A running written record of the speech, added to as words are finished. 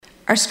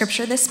Our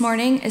scripture this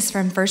morning is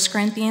from 1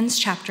 Corinthians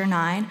chapter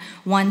 9,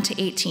 1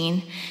 to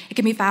 18. It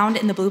can be found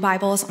in the Blue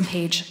Bibles on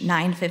page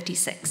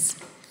 956.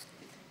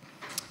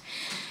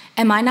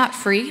 Am I not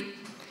free?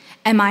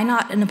 Am I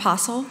not an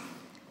apostle?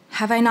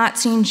 Have I not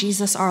seen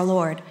Jesus our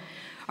Lord?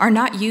 Are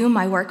not you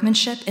my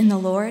workmanship in the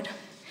Lord?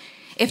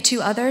 If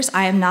to others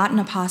I am not an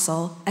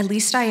apostle, at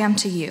least I am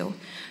to you,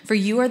 for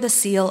you are the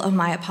seal of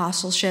my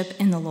apostleship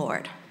in the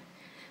Lord.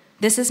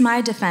 This is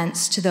my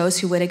defense to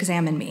those who would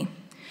examine me.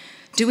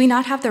 Do we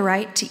not have the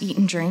right to eat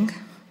and drink?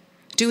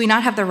 Do we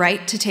not have the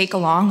right to take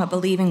along a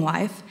believing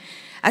wife,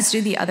 as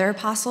do the other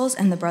apostles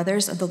and the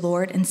brothers of the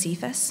Lord and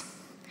Cephas?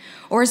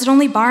 Or is it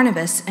only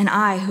Barnabas and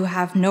I who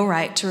have no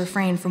right to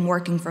refrain from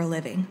working for a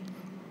living?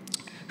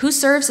 Who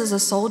serves as a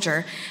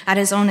soldier at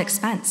his own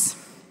expense?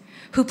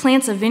 Who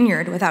plants a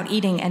vineyard without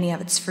eating any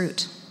of its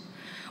fruit?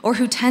 Or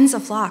who tends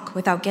a flock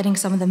without getting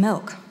some of the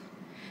milk?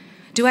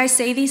 Do I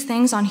say these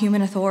things on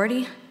human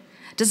authority?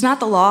 Does not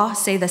the law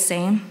say the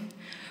same?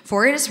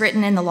 For it is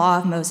written in the law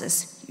of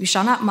Moses, you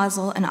shall not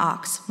muzzle an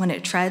ox when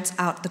it treads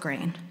out the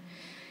grain.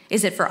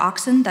 Is it for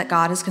oxen that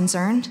God is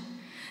concerned?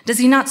 Does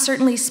he not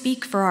certainly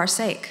speak for our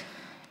sake?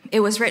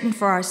 It was written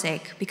for our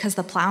sake, because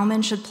the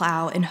plowman should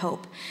plow in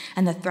hope,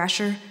 and the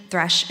thresher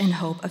thresh in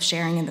hope of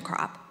sharing in the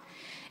crop.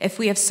 If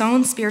we have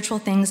sown spiritual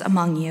things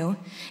among you,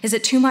 is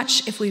it too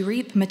much if we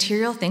reap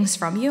material things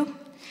from you?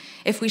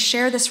 If we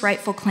share this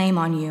rightful claim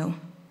on you,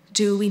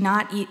 do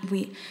not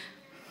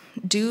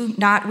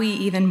we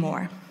even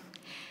more?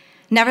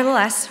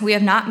 Nevertheless, we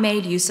have not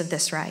made use of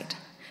this right,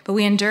 but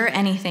we endure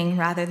anything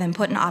rather than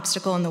put an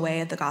obstacle in the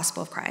way of the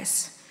gospel of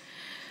Christ.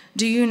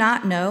 Do you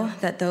not know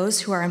that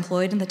those who are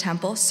employed in the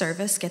temple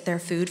service get their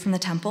food from the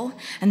temple,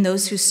 and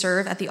those who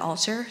serve at the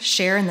altar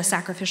share in the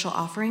sacrificial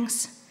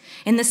offerings?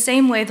 In the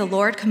same way, the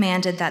Lord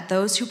commanded that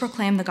those who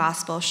proclaim the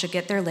gospel should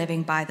get their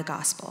living by the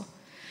gospel.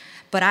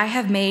 But I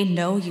have made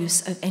no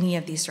use of any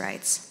of these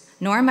rights,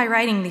 nor am I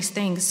writing these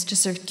things to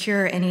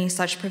secure any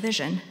such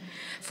provision.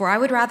 For I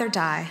would rather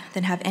die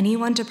than have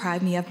anyone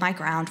deprive me of my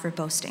ground for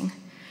boasting.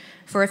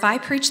 For if I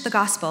preach the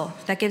gospel,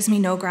 that gives me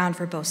no ground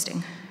for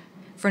boasting.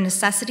 For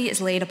necessity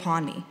is laid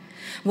upon me.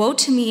 Woe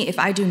to me if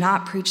I do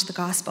not preach the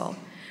gospel.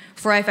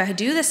 For if I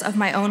do this of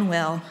my own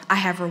will, I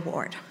have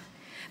reward.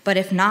 But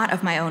if not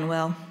of my own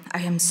will,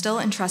 I am still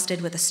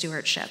entrusted with a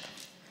stewardship.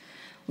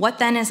 What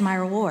then is my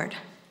reward?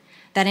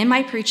 That in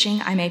my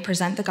preaching I may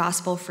present the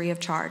gospel free of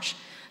charge,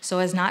 so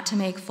as not to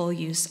make full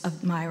use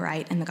of my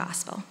right in the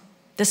gospel.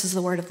 This is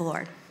the word of the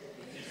Lord.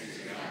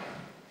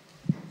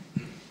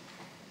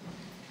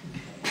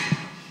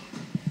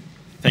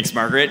 Thanks,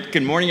 Margaret.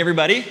 Good morning,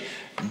 everybody.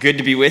 Good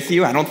to be with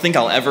you. I don't think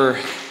I'll ever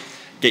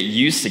get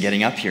used to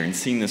getting up here and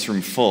seeing this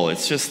room full.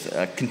 It's just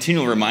a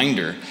continual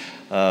reminder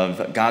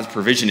of God's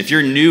provision. If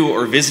you're new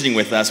or visiting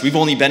with us, we've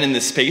only been in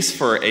this space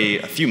for a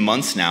few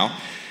months now.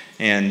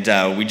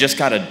 And we just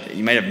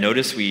you might have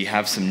noticed we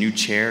have some new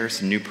chairs,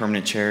 some new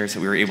permanent chairs that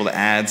we were able to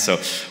add.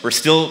 So we're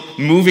still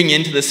moving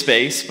into the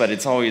space, but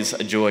it's always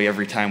a joy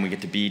every time we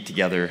get to be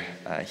together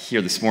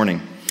here this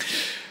morning.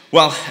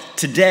 Well,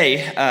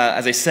 today,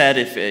 as I said,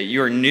 if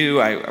you're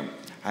new,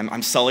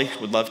 I'm Sully.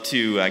 Would love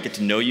to get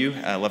to know you.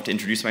 Love to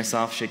introduce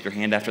myself, shake your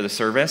hand after the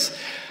service.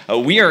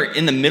 We are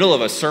in the middle of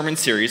a sermon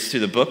series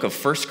through the book of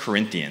 1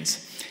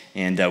 Corinthians.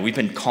 And we've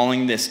been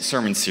calling this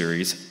sermon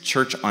series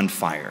Church on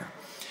Fire.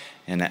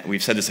 And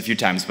we've said this a few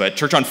times, but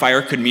church on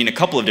fire could mean a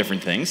couple of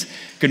different things.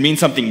 It could mean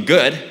something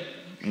good,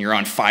 and you're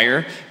on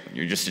fire,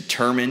 you're just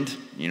determined,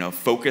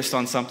 focused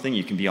on something,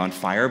 you can be on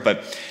fire.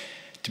 But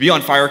to be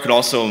on fire could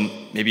also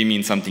maybe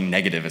mean something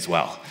negative as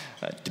well.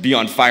 To be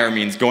on fire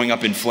means going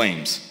up in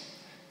flames.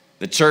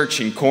 The church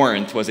in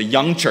Corinth was a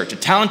young church, a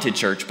talented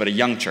church, but a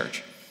young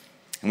church.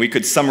 And we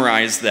could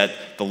summarize that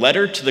the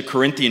letter to the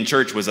Corinthian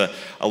church was a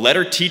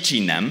letter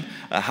teaching them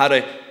how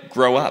to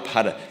grow up,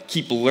 how to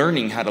keep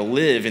learning how to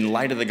live in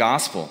light of the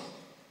gospel.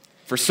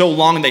 For so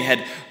long they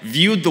had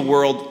viewed the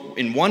world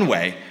in one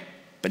way,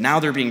 but now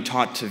they're being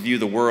taught to view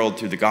the world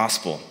through the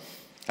gospel.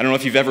 I don't know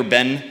if you've ever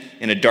been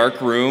in a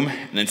dark room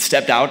and then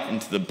stepped out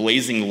into the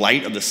blazing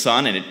light of the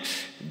sun and it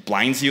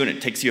blinds you and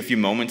it takes you a few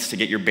moments to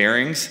get your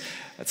bearings.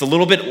 That's a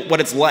little bit what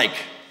it's like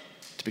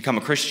to become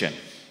a Christian,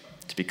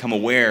 to become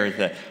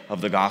aware of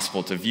the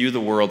gospel, to view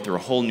the world through a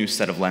whole new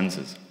set of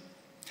lenses.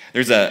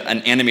 There's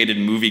an animated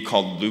movie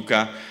called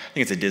Luca. I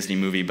think it's a Disney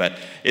movie, but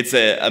it's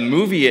a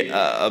movie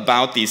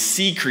about these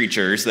sea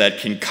creatures that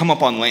can come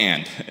up on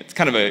land. It's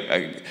kind of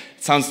it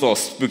sounds a little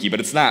spooky, but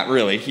it's not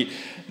really.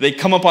 They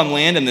come up on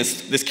land, and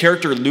this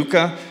character,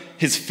 Luca,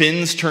 his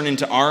fins turn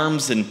into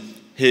arms, and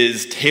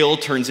his tail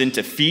turns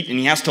into feet, and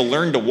he has to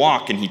learn to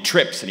walk, and he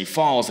trips, and he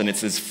falls, and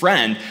it's his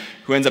friend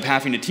who ends up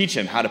having to teach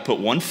him how to put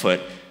one foot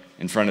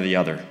in front of the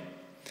other.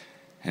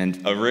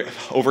 And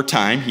over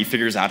time, he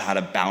figures out how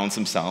to balance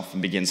himself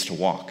and begins to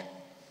walk.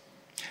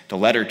 The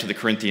letter to the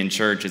Corinthian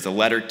church is a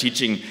letter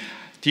teaching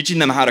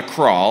them how to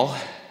crawl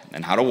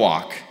and how to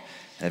walk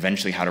and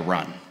eventually how to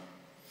run.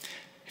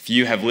 If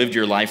you have lived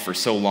your life for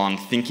so long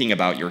thinking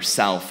about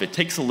yourself, it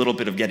takes a little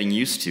bit of getting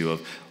used to,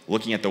 of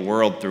looking at the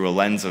world through a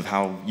lens of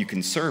how you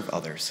can serve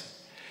others.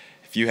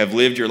 If you have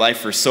lived your life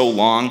for so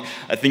long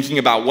thinking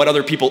about what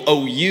other people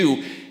owe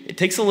you, it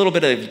takes a little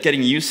bit of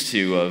getting used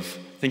to of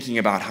thinking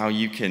about how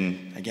you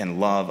can, again,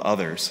 love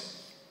others.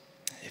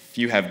 If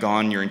you have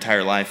gone your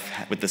entire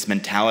life with this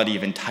mentality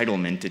of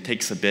entitlement, it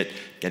takes a bit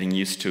getting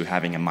used to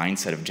having a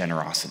mindset of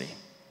generosity.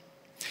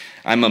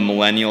 I'm a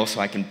millennial, so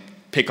I can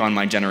pick on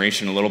my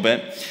generation a little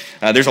bit.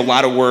 There's a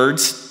lot of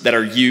words that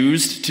are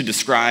used to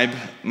describe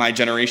my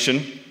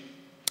generation.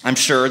 I'm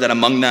sure that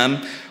among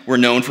them, we're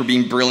known for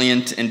being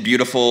brilliant and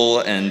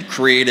beautiful and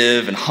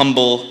creative and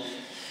humble.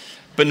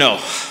 But no,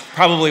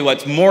 probably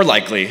what's more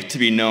likely to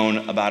be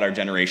known about our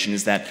generation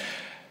is that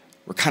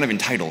we're kind of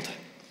entitled.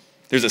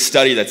 There's a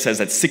study that says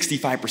that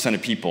 65%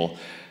 of people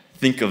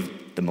think of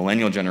the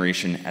millennial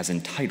generation as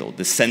entitled,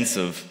 this sense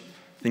of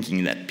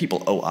thinking that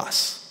people owe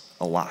us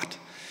a lot.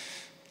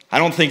 I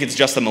don't think it's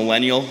just a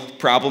millennial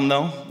problem,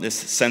 though, this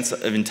sense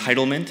of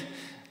entitlement.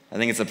 I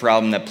think it's a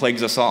problem that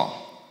plagues us all.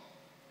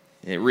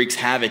 It wreaks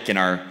havoc in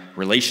our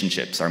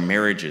relationships, our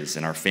marriages,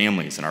 in our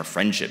families, in our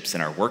friendships, in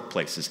our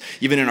workplaces,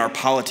 even in our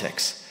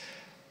politics,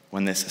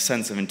 when this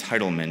sense of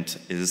entitlement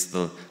is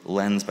the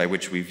lens by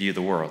which we view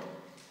the world.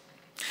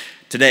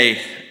 Today,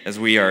 as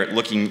we are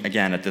looking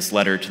again at this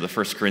letter to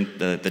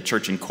the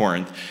church in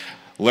Corinth,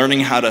 learning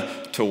how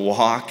to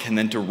walk and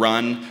then to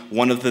run,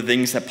 one of the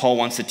things that Paul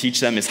wants to teach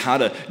them is how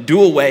to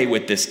do away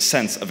with this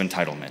sense of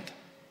entitlement.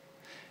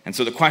 And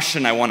so the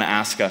question I want to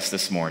ask us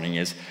this morning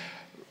is,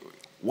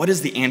 what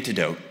is the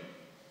antidote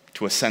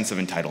to a sense of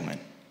entitlement?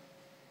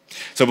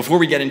 So before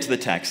we get into the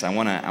text, I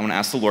want to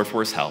ask the Lord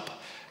for his help.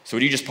 So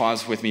would you just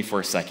pause with me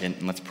for a second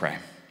and let's pray.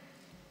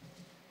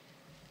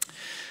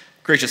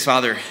 Gracious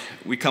Father,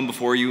 we come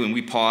before you and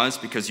we pause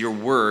because your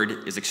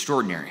word is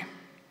extraordinary.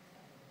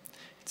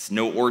 It's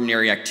no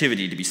ordinary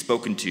activity to be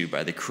spoken to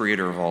by the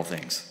creator of all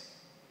things.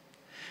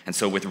 And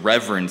so with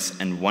reverence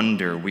and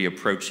wonder, we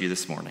approach you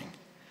this morning.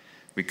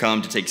 We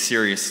come to take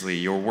seriously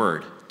your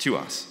word to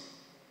us.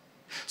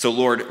 So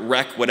Lord,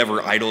 wreck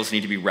whatever idols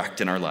need to be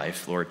wrecked in our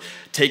life. Lord,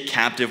 take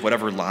captive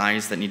whatever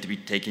lies that need to be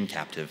taken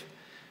captive,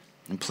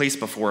 and place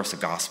before us a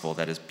gospel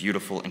that is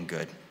beautiful and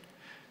good.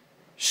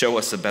 Show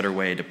us a better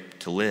way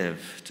to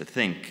live, to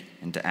think,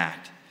 and to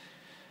act.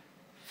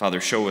 Father,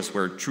 show us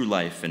where true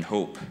life and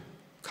hope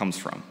comes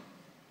from.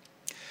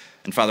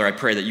 And Father, I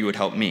pray that you would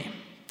help me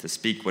to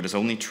speak what is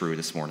only true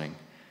this morning.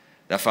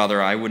 That,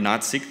 Father, I would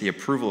not seek the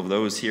approval of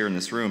those here in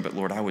this room, but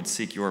Lord, I would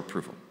seek your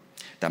approval,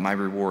 that my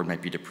reward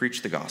might be to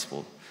preach the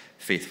gospel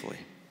faithfully.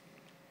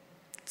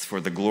 It's for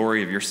the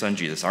glory of your Son,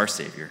 Jesus, our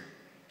Savior,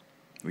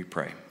 we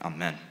pray.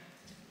 Amen.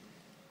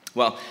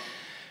 Well,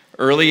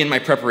 early in my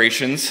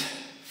preparations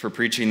for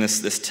preaching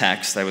this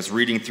text, I was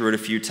reading through it a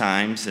few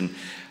times, and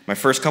my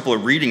first couple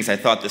of readings, I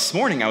thought this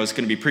morning I was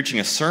going to be preaching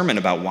a sermon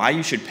about why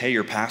you should pay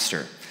your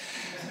pastor.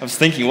 I was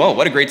thinking, whoa,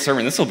 what a great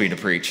sermon this will be to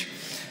preach.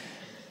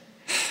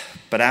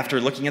 But after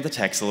looking at the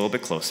text a little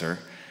bit closer,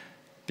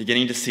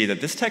 beginning to see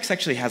that this text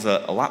actually has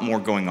a lot more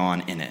going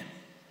on in it.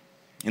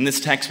 In this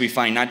text, we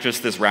find not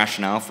just this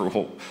rationale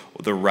for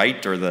the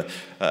right or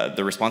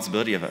the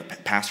responsibility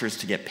of pastors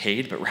to get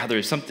paid, but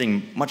rather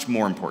something much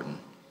more important.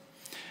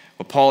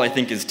 What Paul, I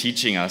think, is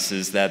teaching us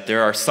is that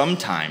there are some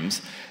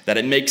times that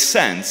it makes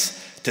sense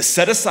to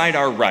set aside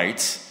our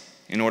rights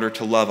in order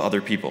to love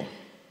other people.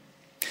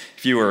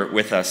 If you were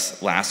with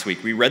us last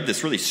week, we read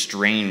this really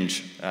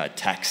strange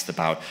text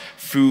about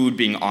food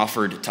being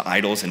offered to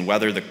idols and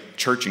whether the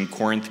church in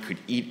Corinth could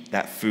eat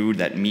that food,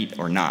 that meat,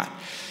 or not.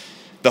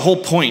 The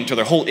whole point or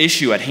the whole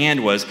issue at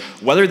hand was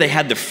whether they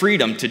had the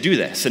freedom to do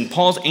this. And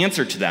Paul's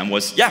answer to them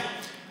was, yeah,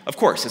 of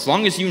course, as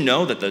long as you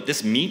know that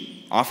this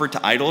meat offered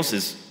to idols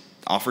is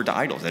offered to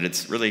idols, that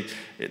it's really,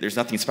 there's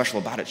nothing special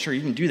about it, sure,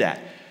 you can do that.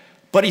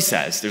 But he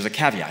says, there's a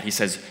caveat. He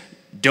says,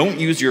 don't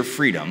use your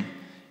freedom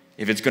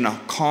if it's going to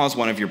cause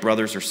one of your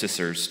brothers or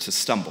sisters to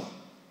stumble.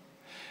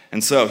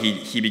 And so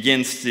he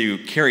begins to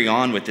carry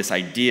on with this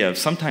idea of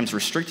sometimes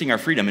restricting our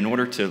freedom in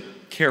order to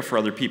care for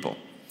other people.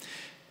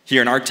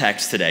 Here in our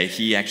text today,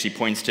 he actually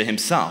points to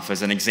himself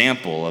as an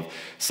example of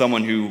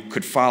someone who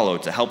could follow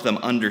to help them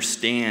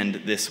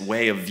understand this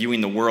way of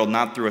viewing the world,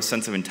 not through a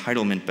sense of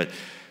entitlement, but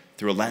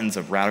through a lens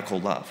of radical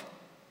love.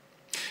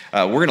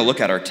 We're going to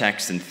look at our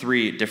text in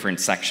three different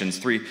sections,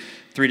 three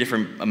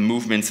different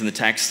movements in the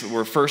text.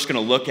 We're first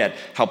going to look at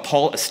how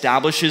Paul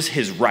establishes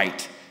his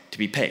right to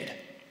be paid.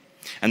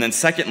 And then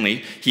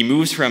secondly, he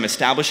moves from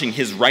establishing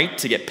his right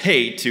to get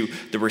paid to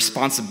the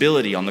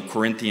responsibility on the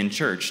Corinthian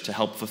church to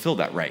help fulfill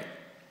that right.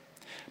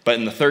 But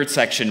in the third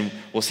section,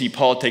 we'll see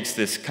Paul takes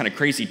this kind of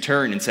crazy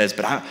turn and says,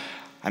 but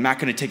I'm not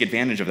going to take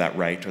advantage of that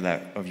right or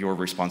that of your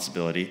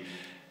responsibility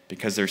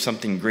because there's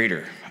something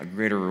greater, a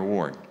greater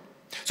reward.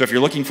 So if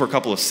you're looking for a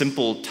couple of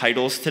simple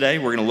titles today,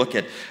 we're going to look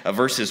at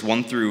verses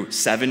 1 through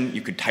 7.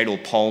 You could title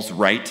Paul's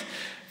right.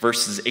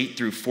 Verses 8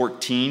 through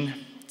 14,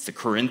 it's the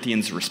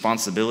Corinthians'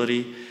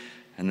 responsibility.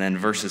 And then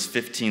verses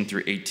 15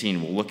 through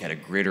 18, we'll look at a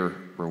greater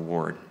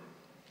reward.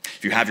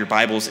 If you have your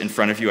Bibles in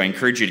front of you, I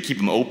encourage you to keep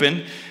them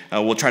open.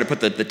 We'll try to put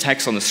the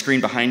text on the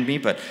screen behind me,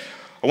 but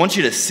I want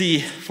you to see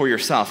for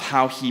yourself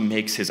how he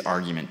makes his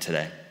argument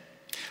today.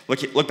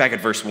 Look back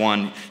at verse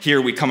 1.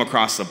 Here we come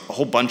across a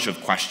whole bunch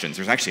of questions.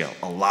 There's actually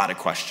a lot of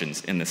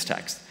questions in this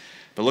text.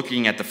 But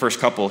looking at the first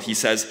couple, he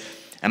says,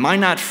 "Am I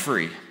not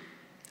free?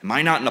 Am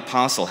I not an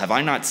apostle? Have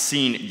I not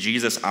seen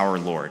Jesus our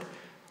Lord?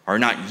 Are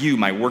not you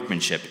my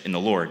workmanship in the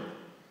Lord?"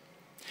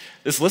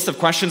 This list of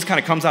questions kind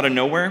of comes out of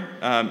nowhere.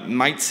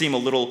 Might seem a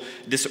little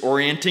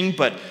disorienting,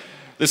 but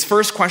this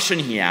first question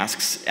he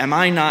asks, "Am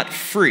I not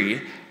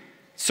free?"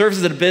 serves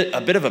as a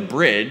bit of a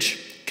bridge,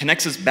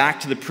 connects us back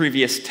to the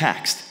previous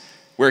text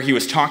where he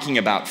was talking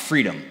about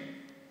freedom,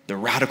 the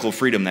radical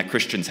freedom that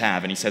Christians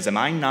have. And he says, "Am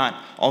I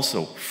not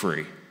also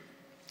free?"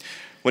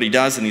 What he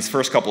does in these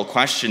first couple of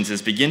questions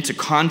is begin to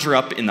conjure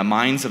up in the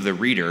minds of the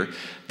reader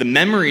the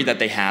memory that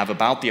they have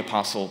about the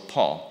Apostle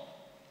Paul,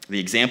 the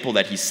example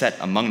that he set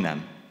among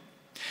them.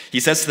 He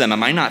says to them,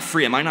 "Am I not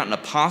free? Am I not an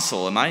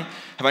apostle?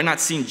 Have I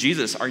not seen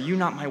Jesus? Are you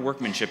not my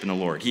workmanship in the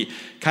Lord?" He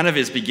kind of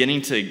is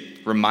beginning to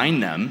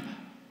remind them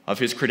of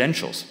his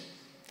credentials,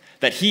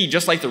 that he,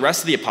 just like the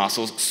rest of the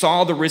apostles,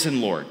 saw the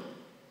risen Lord.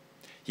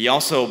 He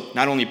also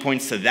not only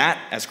points to that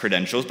as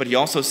credentials, but he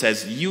also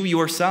says, "You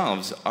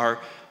yourselves are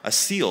a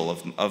seal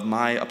of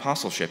my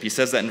apostleship." He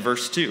says that in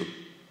verse 2.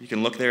 You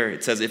can look there.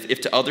 It says,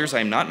 if to others I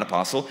am not an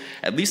apostle,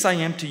 at least I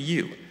am to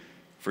you,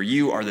 for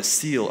you are the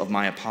seal of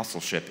my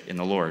apostleship in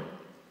the Lord.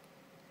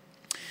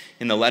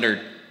 In the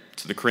letter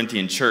to the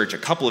Corinthian church, a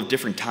couple of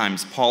different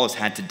times, Paul has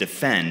had to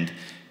defend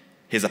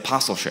his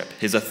apostleship,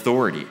 his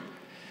authority.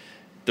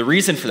 The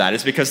reason for that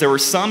is because there were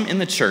some in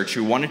the church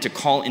who wanted to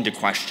call into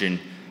question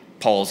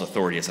Paul's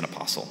authority as an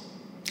apostle.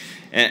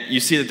 And you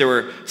see that there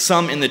were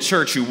some in the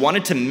church who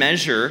wanted to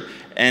measure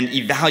and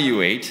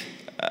evaluate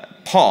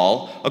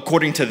Paul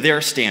according to their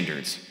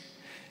standards.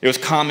 It was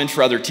common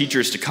for other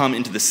teachers to come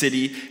into the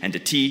city and to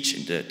teach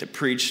and to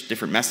preach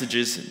different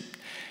messages.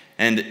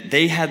 And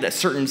they had a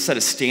certain set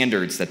of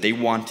standards that they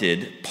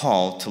wanted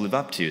Paul to live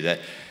up to, that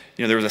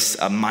there was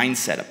a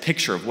mindset, a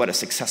picture of what a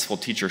successful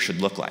teacher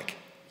should look like.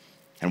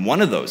 And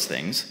one of those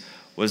things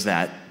was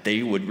that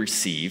they would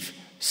receive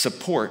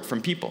support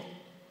from people.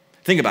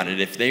 Think about it.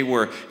 If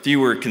you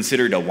were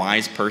considered a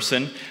wise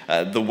person,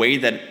 the way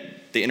that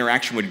the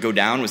interaction would go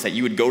down was that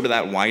you would go to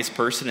that wise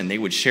person and they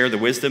would share the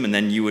wisdom, and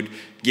then you would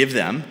give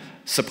them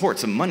support,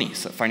 some money,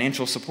 some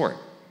financial support.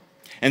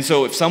 And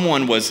so if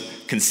someone was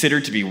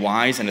considered to be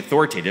wise and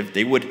authoritative,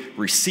 they would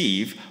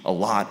receive a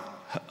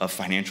lot of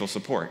financial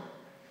support.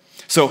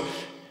 So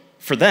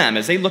for them,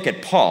 as they look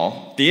at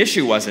Paul, the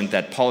issue wasn't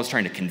that Paul is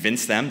trying to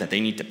convince them that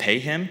they need to pay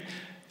him.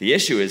 The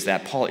issue is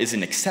that Paul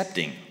isn't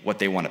accepting what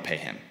they want to pay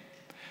him.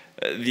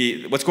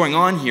 What's going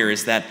on here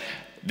is that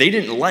they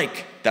didn't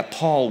like that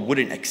Paul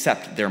wouldn't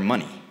accept their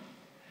money,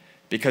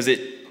 because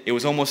it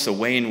was almost a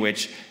way in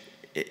which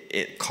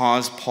it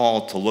caused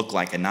Paul to look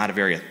like not a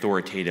very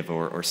authoritative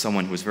or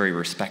someone who was very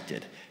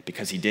respected,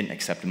 because he didn't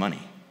accept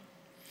money.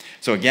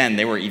 So again,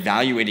 they were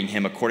evaluating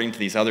him according to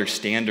these other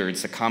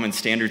standards, the common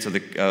standards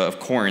of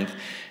Corinth,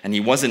 and he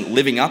wasn't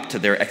living up to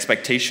their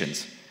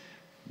expectations.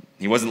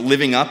 He wasn't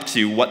living up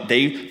to what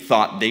they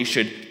thought they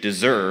should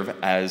deserve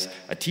as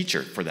a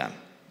teacher for them.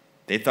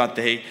 They thought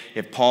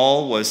if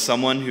Paul was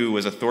someone who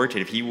was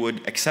authoritative, he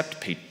would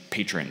accept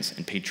patrons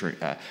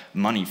and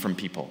money from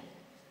people,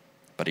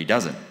 but he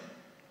doesn't.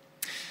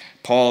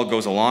 Paul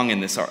goes along in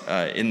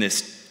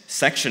this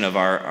section of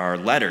our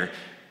letter,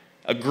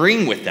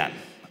 agreeing with them,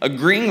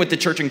 agreeing with the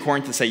church in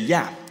Corinth to say,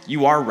 yeah,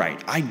 you are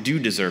right, I do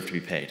deserve to be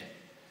paid.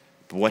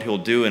 But what he'll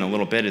do in a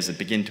little bit is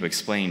begin to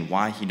explain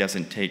why he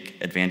doesn't take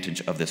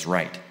advantage of this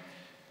right.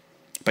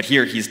 But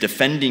here he's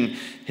defending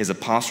his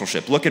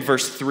apostleship. Look at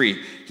verse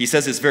 3. He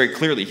says this very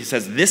clearly. He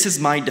says, "This is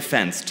my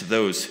defense to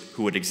those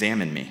who would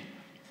examine me."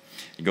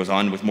 He goes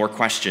on with more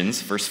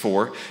questions. Verse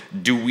 4,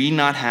 "Do we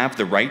not have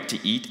the right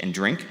to eat and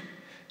drink?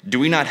 Do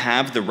we not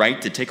have the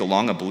right to take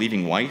along a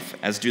believing wife,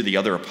 as do the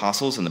other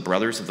apostles and the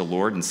brothers of the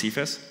Lord and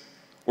Cephas?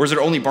 Or is it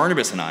only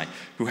Barnabas and I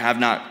who have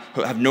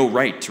no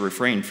right to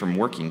refrain from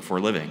working for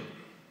a living?"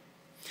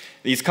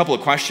 These couple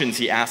of questions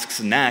he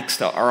asks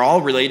next are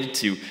all related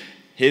to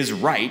his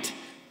right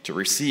to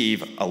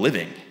receive a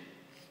living.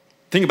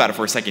 Think about it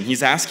for a second.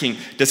 He's asking,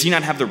 does he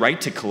not have the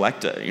right to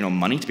collect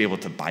money to be able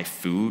to buy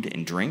food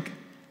and drink?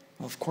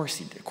 Well, of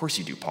course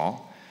you do,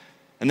 Paul.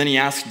 And then he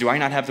asks, do I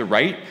not have the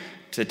right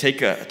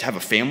to have a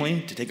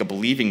family, to take a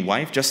believing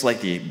wife, just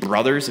like the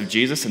brothers of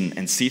Jesus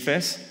and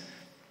Cephas?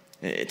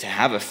 To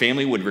have a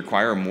family would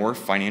require more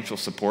financial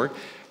support?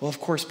 Well, of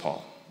course,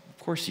 Paul.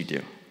 Of course you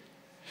do.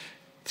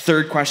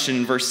 Third question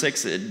in verse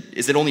 6,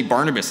 is it only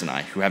Barnabas and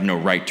I who have no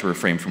right to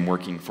refrain from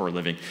working for a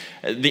living?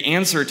 The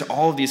answer to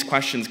all of these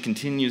questions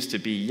continues to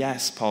be,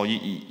 yes, Paul,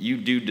 you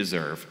do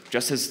deserve,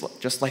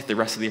 just like the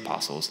rest of the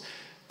apostles,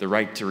 the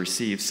right to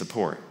receive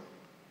support.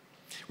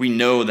 We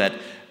know that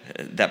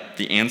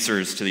the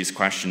answers to these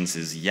questions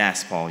is,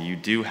 yes, Paul, you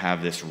do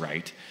have this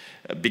right,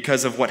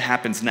 because of what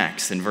happens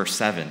next in verse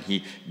 7.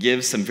 He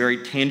gives some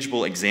very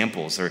tangible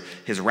examples, or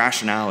his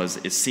rationale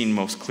is seen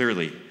most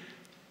clearly.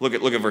 Look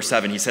at verse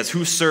 7. He says,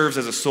 "Who serves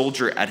as a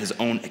soldier at his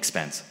own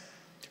expense?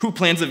 Who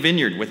plants a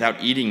vineyard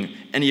without eating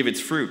any of its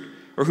fruit?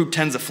 Or who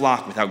tends a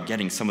flock without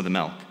getting some of the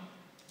milk?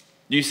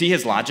 Do you see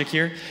his logic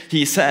here?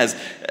 He says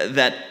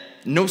that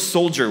no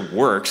soldier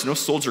works, no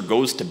soldier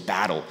goes to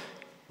battle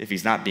if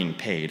he's not being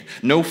paid.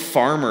 No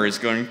farmer is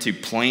going to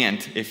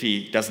plant if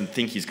he doesn't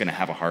think he's going to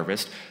have a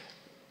harvest.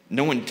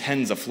 No one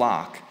tends a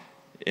flock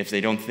if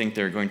they don't think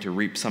they're going to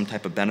reap some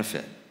type of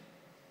benefit.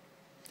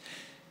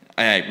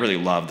 I really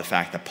love the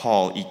fact that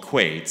Paul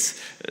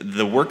equates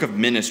the work of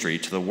ministry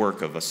to the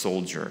work of a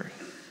soldier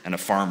and a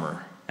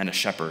farmer and a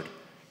shepherd.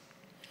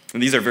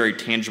 And these are very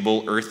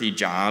tangible, earthy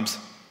jobs.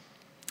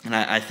 And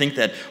I think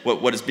that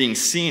what is being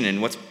seen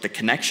and what's the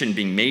connection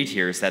being made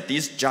here is that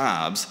these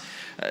jobs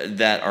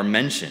that are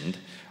mentioned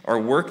are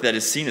work that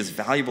is seen as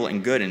valuable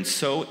and good, and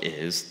so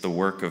is the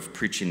work of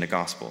preaching the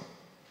gospel.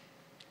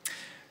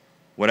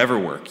 Whatever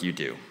work you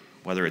do,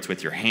 whether it's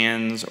with your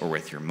hands or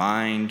with your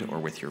mind or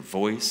with your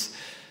voice,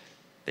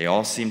 they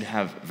all seem to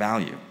have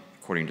value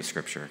according to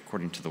Scripture,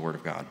 according to the Word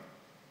of God.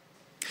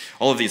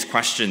 All of these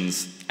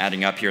questions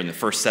adding up here in the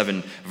first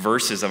 7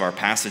 verses of our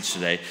passage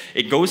today,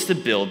 it goes to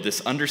build this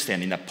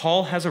understanding that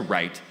Paul has a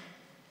right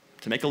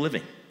to make a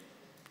living,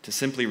 to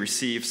simply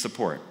receive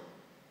support.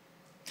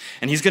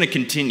 And he's going to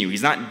continue.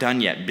 He's not done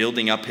yet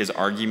building up his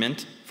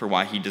argument for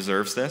why he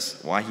deserves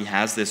this, why he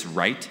has this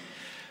right.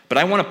 But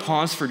I want to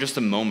pause for just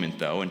a moment,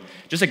 though, and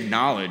just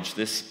acknowledge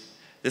this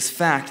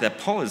fact that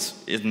Paul is,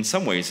 in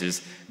some ways,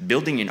 is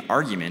building an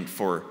argument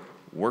for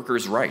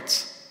workers'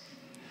 rights.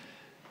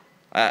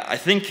 I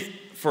think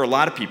for a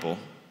lot of people,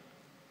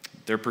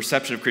 their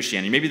perception of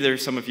Christianity, maybe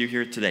there's some of you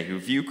here today who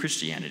view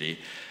Christianity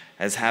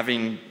as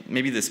having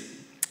maybe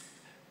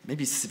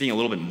being a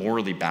little bit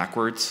morally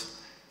backwards,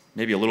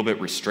 maybe a little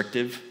bit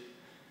restrictive.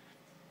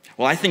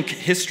 Well, I think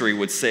history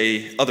would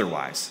say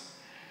otherwise.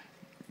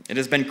 It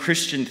has been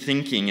Christian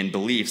thinking and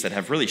beliefs that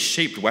have really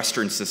shaped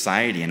Western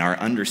society and our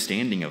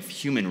understanding of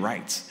human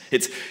rights.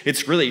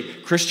 It's really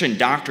Christian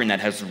doctrine that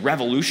has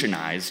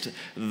revolutionized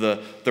the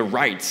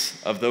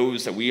rights of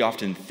those that we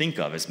often think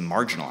of as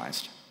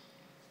marginalized.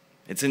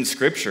 It's in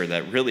Scripture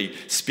that really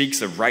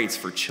speaks of rights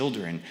for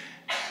children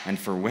and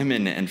for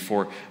women and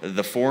for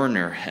the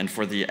foreigner and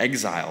for the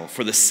exile,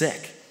 for the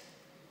sick.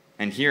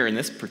 And here in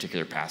this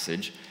particular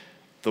passage,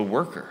 the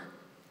worker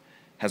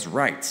has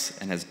rights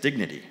and has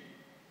dignity.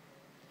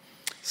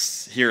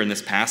 Here in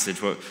this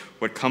passage,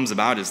 what comes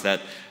about is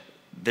that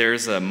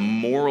there's a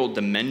moral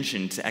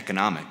dimension to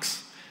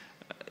economics,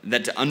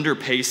 that to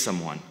underpay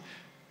someone,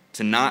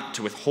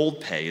 to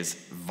withhold pay is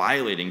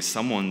violating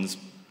someone's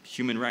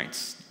human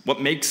rights. What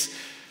makes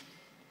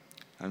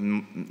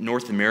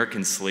North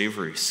American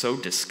slavery so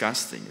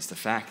disgusting is the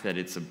fact that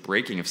it's a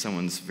breaking of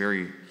someone's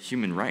very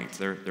human rights,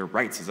 their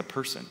rights as a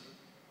person.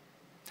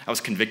 I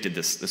was convicted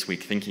this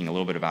week thinking a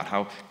little bit about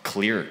how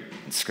clear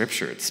in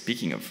Scripture it's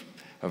speaking of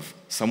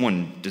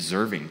someone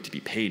deserving to be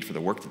paid for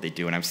the work that they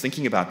do. And I was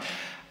thinking about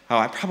how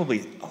a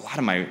lot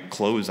of my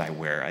clothes I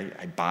wear,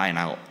 I buy,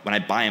 and when I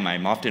buy them,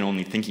 I'm often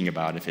only thinking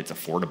about if it's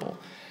affordable.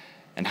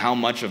 And how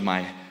much of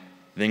my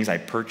things I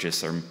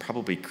purchase are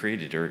probably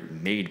created or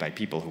made by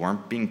people who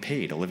aren't being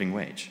paid a living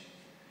wage.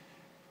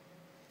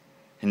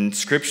 In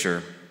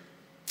Scripture,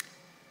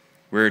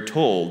 we're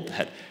told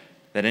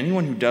that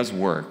anyone who does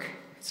work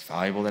that's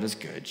valuable, that is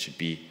good, should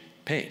be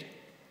paid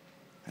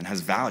and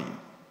has value.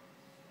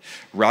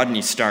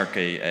 Rodney Stark,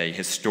 a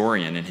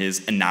historian, in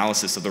his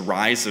analysis of the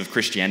rise of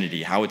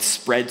Christianity, how it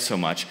spread so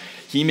much,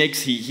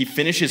 he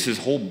finishes his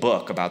whole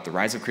book about the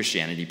rise of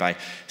Christianity by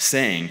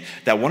saying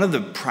that one of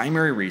the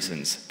primary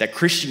reasons that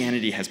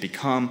Christianity has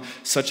become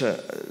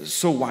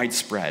so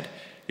widespread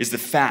is the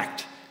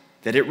fact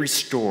that it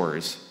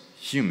restores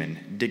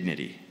human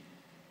dignity.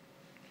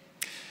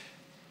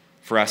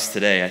 For us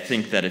today, I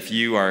think that if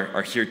you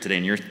are here today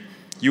and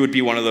you would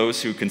be one of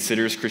those who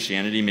considers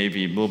Christianity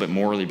maybe a little bit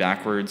morally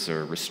backwards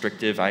or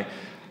restrictive, I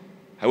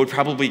would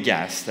probably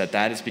guess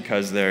that is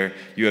because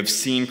you have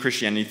seen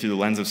Christianity through the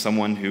lens of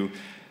someone who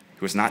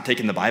has not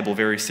taken the Bible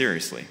very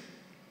seriously.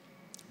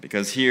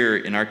 Because here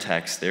in our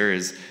text,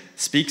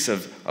 speaks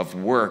of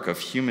work, of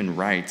human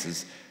rights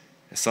as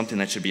something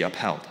that should be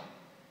upheld.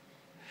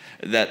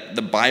 That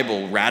the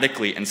Bible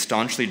radically and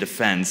staunchly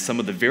defends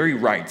some of the very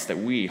rights that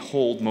we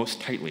hold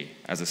most tightly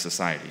as a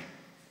society.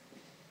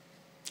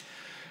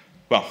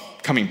 Well,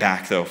 coming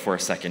back, though, for a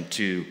second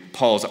to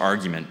Paul's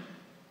argument,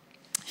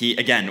 he,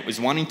 again, was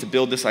wanting to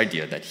build this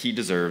idea that he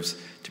deserves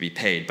to be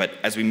paid. But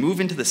as we move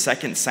into the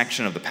second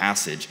section of the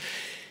passage,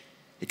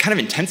 it kind of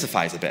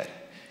intensifies a bit.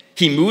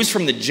 He moves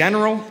from the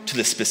general to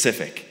the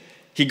specific.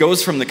 He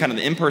goes from the kind of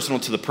the impersonal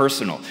to the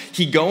personal.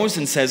 He goes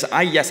and says,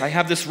 I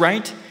have this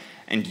right,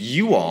 and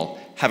you all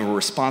have a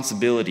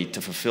responsibility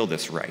to fulfill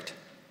this right.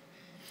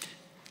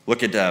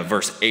 Look at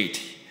verse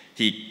 8.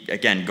 He,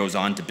 again, goes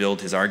on to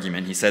build his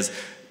argument. He says,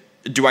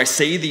 do I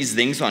say these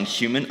things on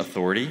human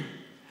authority?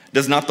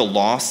 Does not the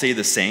law say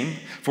the same?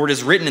 For it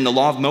is written in the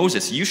law of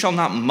Moses, you shall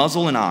not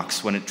muzzle an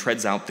ox when it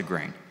treads out the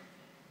grain.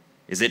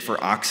 Is it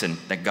for oxen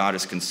that God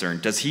is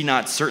concerned? Does he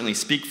not certainly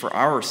speak for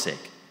our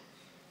sake?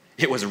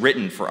 It was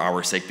written for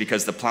our sake,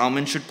 because the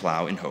plowman should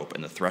plow in hope,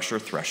 and the thresher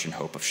thresh in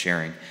hope of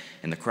sharing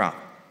in the crop.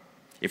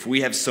 If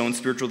we have sown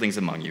spiritual things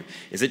among you,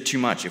 is it too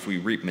much if we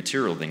reap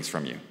material things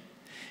from you?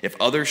 If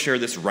others share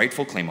this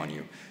rightful claim on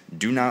you,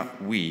 do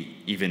not we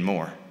even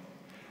more?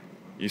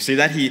 You see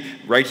that?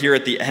 Right here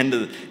at the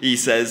end, he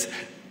says,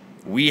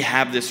 we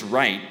have this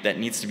right that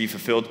needs to be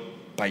fulfilled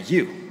by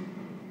you.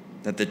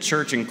 That the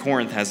church in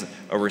Corinth has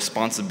a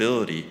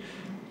responsibility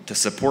to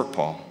support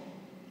Paul.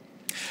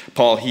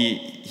 Paul,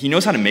 he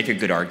knows how to make a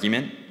good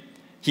argument.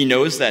 He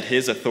knows that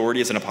his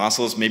authority as an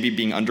apostle is maybe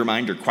being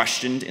undermined or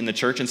questioned in the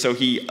church, and so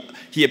he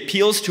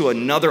appeals to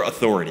another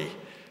authority.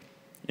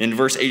 In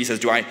verse 8, he says,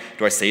 do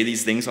I say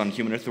these things on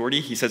human authority?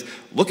 He says,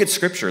 look at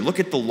Scripture, look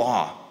at the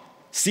law.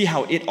 See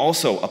how it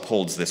also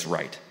upholds this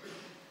right.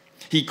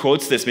 He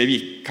quotes this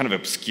maybe kind of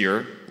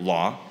obscure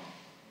law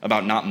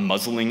about not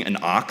muzzling an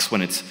ox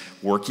when it's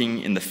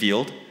working in the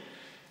field.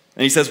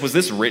 And he says, was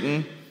this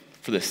written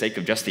for the sake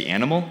of just the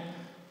animal?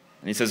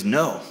 And he says,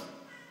 no.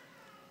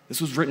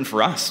 This was written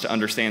for us to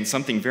understand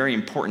something very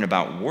important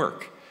about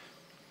work.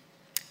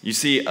 You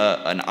see,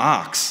 an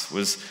ox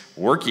was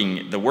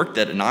working, the work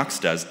that an ox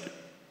does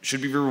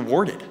should be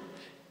rewarded.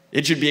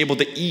 It should be able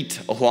to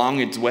eat along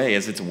its way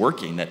as it's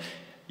working, that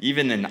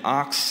even an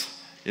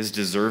ox is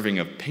deserving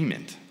of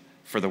payment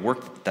for the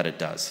work that it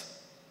does.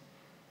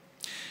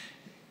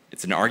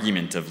 It's an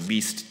argument of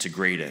least to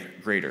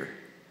greater.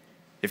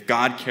 If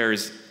God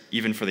cares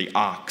even for the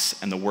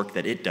ox and the work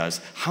that it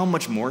does, how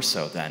much more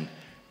so then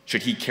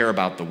should he care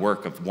about the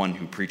work of one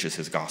who preaches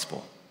his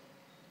gospel?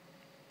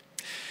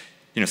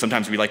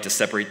 Sometimes we like to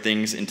separate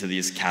things into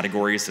these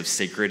categories of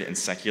sacred and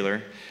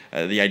secular,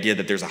 the idea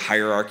that there's a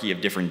hierarchy of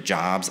different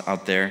jobs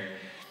out there.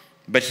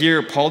 But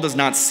here, Paul does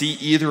not see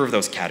either of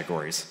those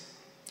categories.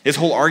 His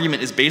whole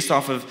argument is based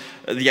off of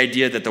the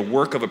idea that the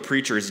work of a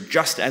preacher is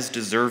just as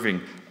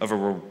deserving of a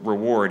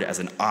reward as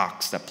an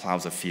ox that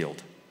plows a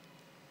field.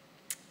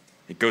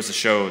 It goes to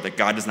show that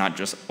God does not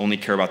just only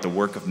care about the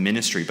work of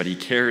ministry, but he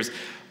cares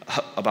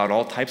about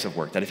all types of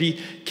work. That if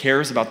he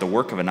cares about the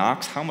work of an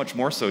ox, how much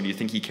more so do you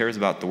think he cares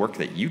about the work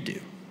that you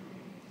do?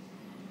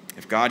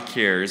 If God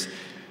cares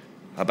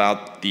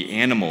about the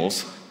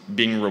animals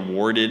being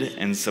rewarded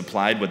and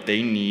supplied what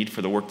they need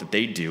for the work that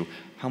they do,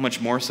 how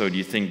much more so do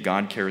you think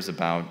God cares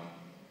about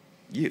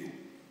you?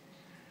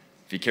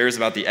 If he cares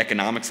about the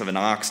economics of an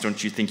ox,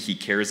 don't you think he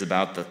cares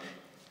about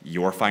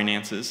your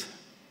finances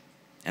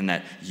and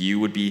that you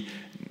would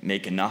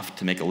make enough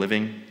to make a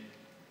living?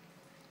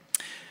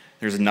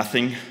 There's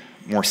nothing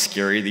more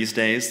scary these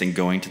days than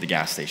going to the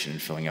gas station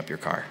and filling up your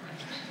car.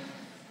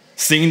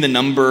 Seeing the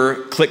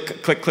number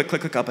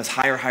click up as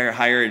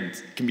higher,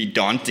 it can be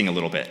daunting a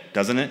little bit,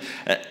 doesn't it?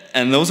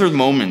 And those are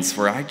moments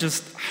where I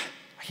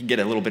can get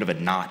a little bit of a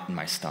knot in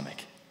my stomach.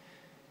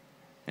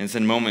 And it's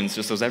in moments,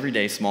 just those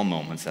everyday small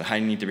moments, that I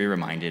need to be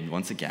reminded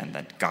once again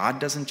that God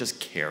doesn't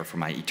just care for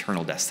my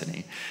eternal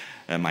destiny,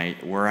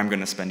 where I'm going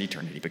to spend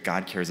eternity, but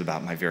God cares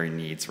about my very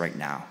needs right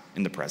now,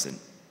 in the present,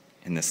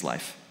 in this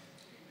life.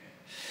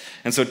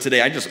 And so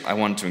today, I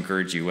wanted to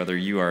encourage you, whether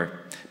you are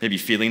maybe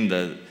feeling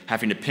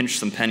having to pinch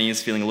some pennies,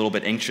 feeling a little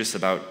bit anxious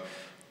about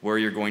where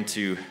you're going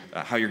to,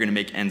 how you're going to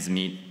make ends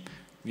meet.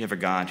 We have a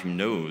God who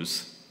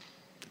knows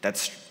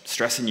that's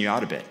stressing you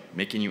out a bit,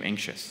 making you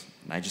anxious.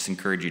 And I just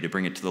encourage you to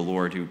bring it to the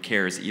Lord who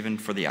cares even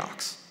for the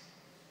ox.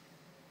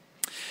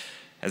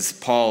 As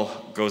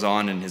Paul goes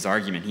on in his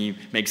argument, he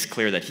makes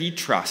clear that he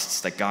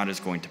trusts that God is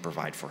going to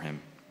provide for him.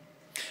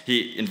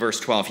 In verse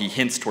 12, he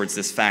hints towards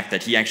this fact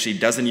that he actually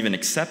doesn't even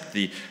accept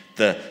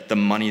the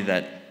money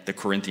that the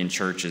Corinthian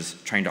church is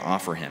trying to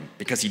offer him,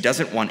 because he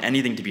doesn't want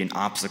anything to be an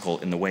obstacle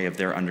in the way of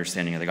their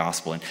understanding of the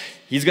gospel. And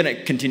he's going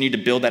to continue to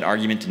build that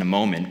argument in a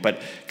moment,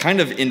 but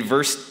kind of in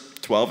verse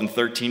 12 and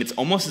 13, it's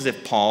almost as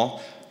if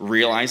Paul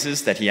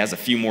realizes that he has a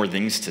few more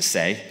things to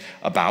say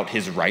about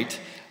his right,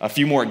 a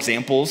few more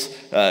examples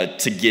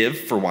to give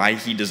for why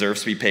he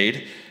deserves to be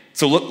paid.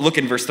 So look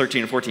in verse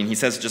 13 and 14. He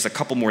says just a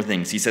couple more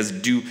things. He says,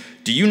 do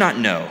you not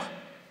know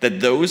that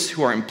those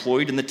who are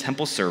employed in the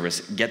temple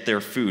service get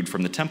their food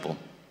from the temple,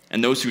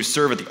 and those who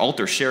serve at the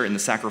altar share in the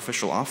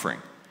sacrificial offering?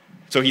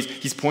 So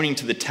he's pointing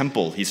to the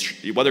temple.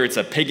 Whether it's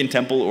a pagan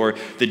temple or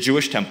the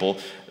Jewish temple,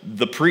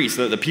 the priests,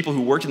 the people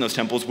who worked in those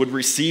temples would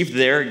receive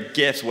their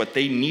gifts, what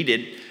they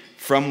needed,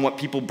 from what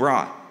people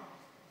brought.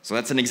 So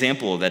that's an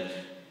example that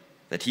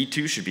he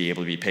too should be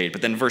able to be paid.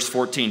 But then verse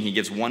 14, he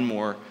gives one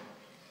more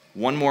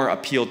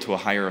appeal to a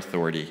higher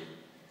authority.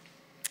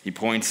 He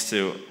points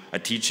to a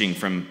teaching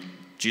from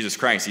Jesus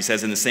Christ. He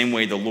says, in the same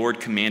way, the Lord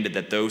commanded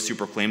that those who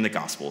proclaim the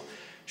gospel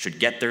should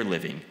get their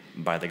living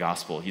by the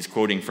gospel. He's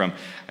quoting from,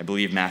 I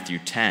believe, Matthew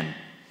 10.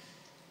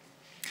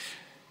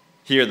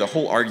 Here, the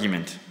whole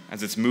argument,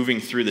 as it's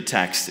moving through the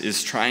text,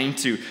 is trying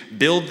to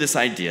build this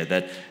idea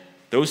that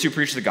those who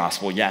preach the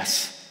gospel,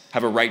 yes,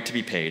 have a right to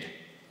be paid.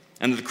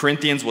 And the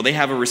Corinthians, well, they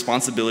have a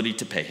responsibility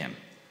to pay him.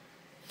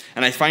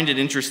 And I find it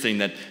interesting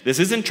that this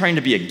isn't trying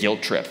to be a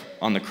guilt trip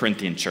on the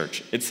Corinthian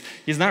church.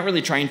 He's not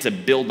really trying to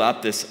build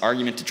up this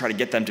argument to try to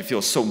get them to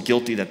feel so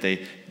guilty that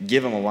they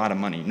give him a lot of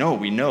money. No,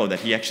 we know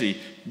that he actually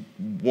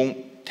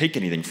won't take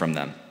anything from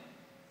them.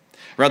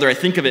 Rather, I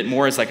think of it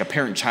more as like a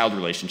parent-child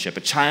relationship.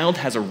 A child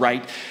has a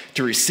right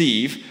to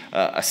receive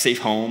a safe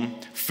home,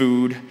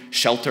 food,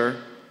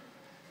 shelter.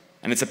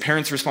 And it's a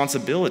parent's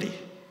responsibility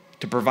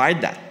to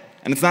provide that.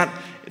 And it's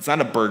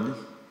not a burden,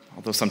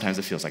 although sometimes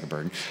it feels like a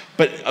burden.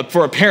 But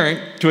for a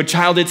parent, to a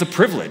child, it's a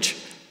privilege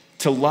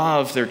to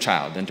love their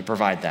child and to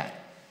provide that.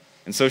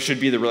 And so should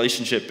be the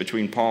relationship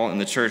between Paul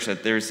and the church,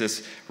 that there's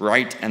this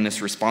right and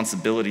this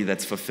responsibility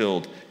that's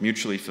fulfilled,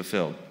 mutually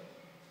fulfilled.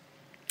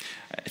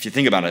 If you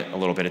think about it a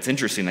little bit, it's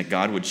interesting that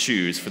God would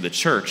choose for the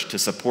church to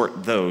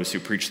support those who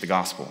preach the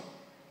gospel.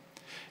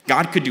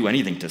 God could do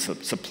anything to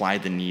supply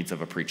the needs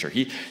of a preacher.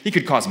 He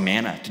could cause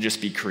manna to just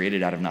be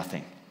created out of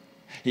nothing.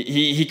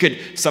 He could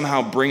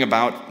somehow bring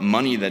about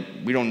money that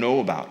we don't know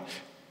about.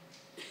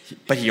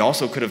 But he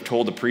also could have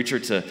told the preacher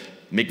to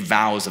make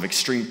vows of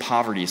extreme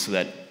poverty so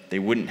that they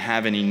wouldn't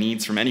have any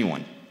needs from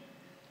anyone.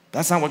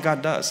 That's not what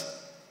God does.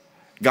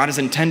 God is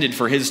intended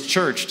for his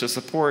church to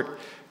support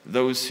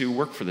those who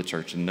work for the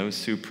church and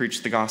those who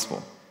preach the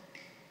gospel.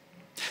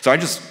 So I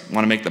just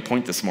want to make the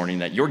point this morning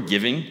that your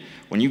giving,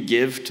 when you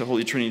give to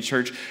Holy Trinity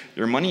Church,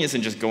 your money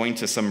isn't just going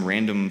to some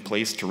random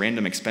place to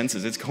random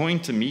expenses. It's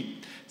going to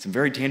meet some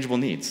very tangible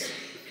needs.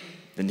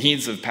 The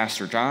needs of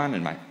Pastor John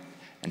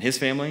and his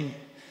family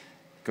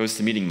goes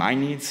to meeting my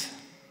needs,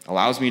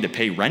 allows me to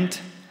pay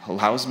rent,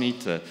 allows me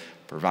to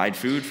provide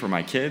food for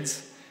my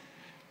kids.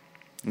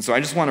 And so I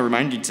just want to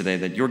remind you today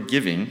that your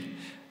giving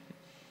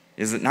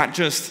is not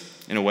just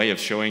in a way of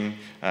showing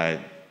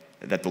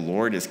that the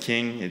Lord is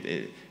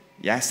king.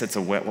 Yes, that's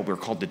what we're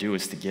called to do,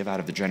 is to give out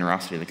of the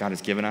generosity that God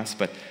has given us.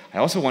 But I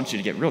also want you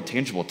to get real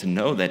tangible, to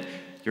know that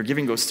your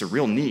giving goes to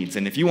real needs.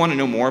 And if you want to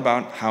know more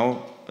about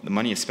how the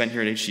money is spent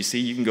here at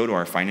HTC, you can go to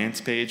our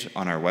finance page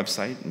on our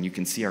website, and you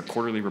can see our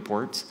quarterly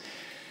reports.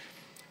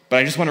 But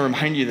I just want to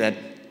remind you that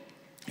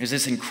there's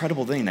this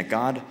incredible thing that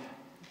God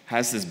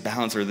has this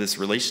balance, or this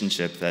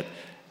relationship, that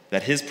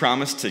his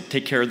promise to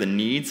take care of the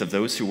needs of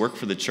those who work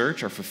for the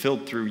church are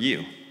fulfilled through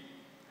you.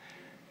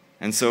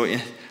 And so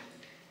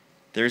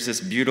there's this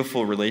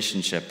beautiful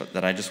relationship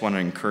that I just want to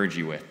encourage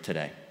you with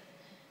today,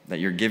 that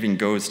your giving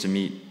goes to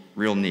meet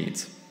real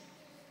needs.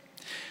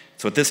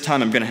 So at this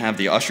time, I'm going to have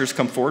the ushers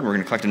come forward. We're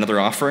going to collect another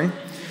offering.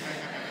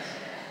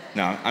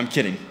 No, I'm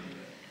kidding.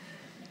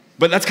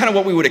 But that's kind of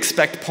what we would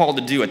expect Paul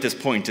to do at this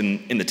point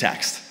in the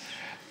text.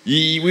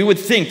 We would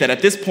think that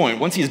at this point,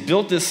 once he's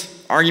built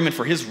this argument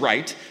for his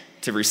right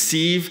to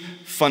receive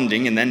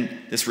funding and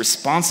then this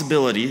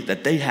responsibility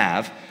that they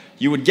have,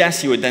 you would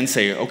guess he would then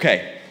say,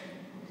 okay,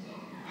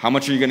 how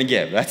much are you going to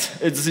give?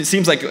 It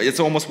seems like it's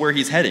almost where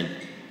he's heading.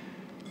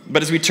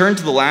 But as we turn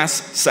to the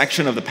last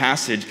section of the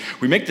passage,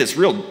 we make this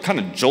real kind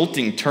of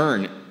jolting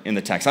turn in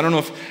the text. I don't know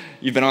if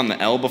you've been on the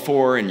L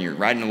before and you're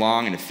riding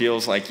along and it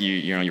feels like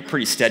you're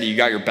pretty steady, you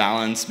got your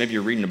balance, maybe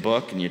you're reading a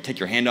book and you take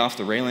your hand off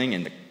the railing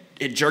and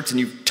it jerks and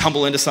you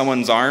tumble into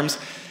someone's arms.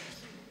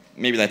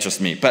 Maybe that's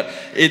just me. But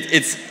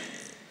it's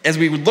as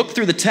we look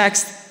through the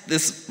text,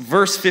 this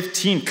verse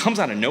 15 comes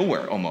out of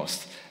nowhere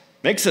almost.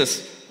 Makes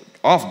us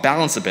off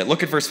balance a bit.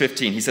 Look at verse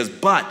 15. He says,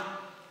 "But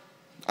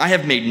I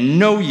have made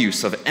no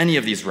use of any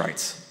of these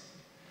rights,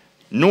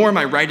 nor am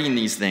I writing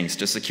these things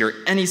to secure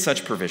any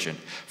such provision,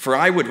 for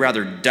I would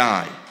rather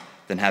die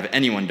than have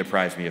anyone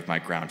deprive me of my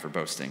ground for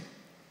boasting."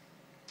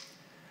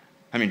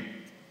 I mean,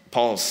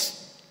 Paul's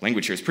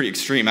language here is pretty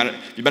extreme.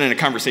 You've been in a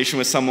conversation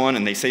with someone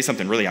and they say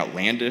something really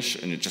outlandish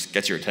and it just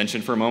gets your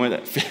attention for a moment.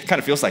 It kind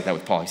of feels like that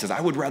with Paul. He says,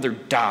 I would rather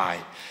die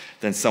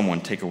than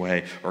someone take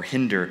away or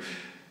hinder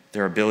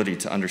their ability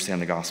to understand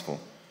the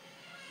gospel.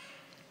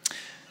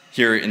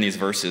 Here in these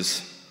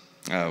verses,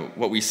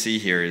 what we see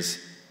here is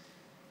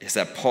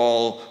that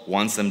Paul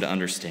wants them to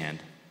understand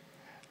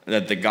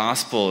that the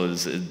gospel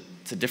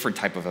it's a different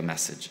type of a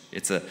message.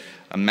 It's a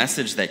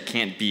message that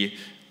can't be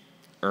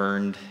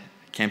earned,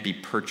 can't be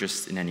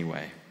purchased in any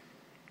way.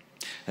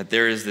 That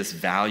there is this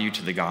value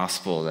to the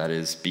gospel that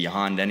is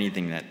beyond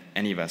anything that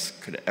any of us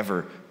could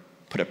ever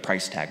put a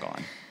price tag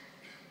on.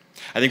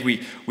 I think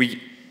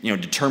we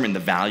determine the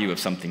value of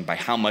something by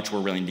how much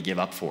we're willing to give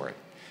up for it.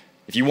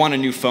 If you want a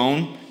new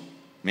phone,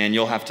 man,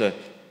 you'll have to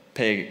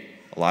pay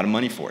a lot of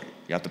money for it.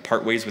 You have to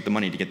part ways with the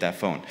money to get that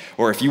phone.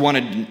 Or if you want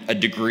a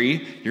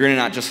degree, you're going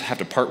to not just have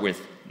to part with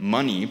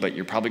money, but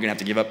you're probably going to have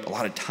to give up a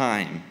lot of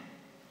time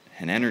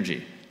and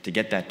energy to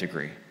get that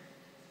degree.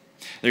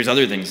 There's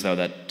other things, though,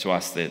 that to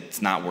us that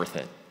it's not worth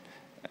it.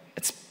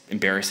 It's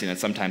embarrassing that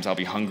sometimes I'll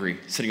be hungry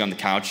sitting on the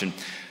couch and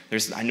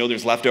I know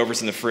there's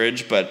leftovers in the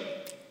fridge,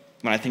 but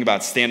when I think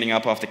about standing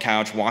up off the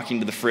couch,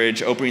 walking to the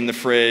fridge, opening the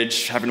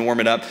fridge, having to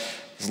warm it up,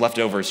 those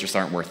leftovers just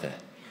aren't worth it.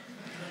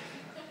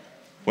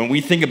 When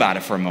we think about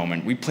it for a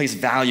moment, we place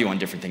value on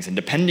different things, and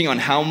depending on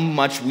how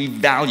much we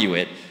value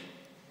it,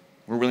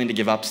 we're willing to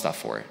give up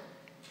stuff for it.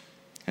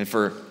 And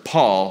for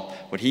Paul,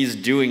 what he's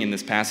doing in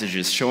this passage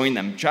is showing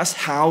them just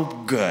how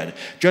good,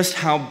 just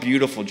how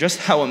beautiful, just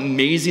how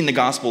amazing the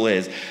gospel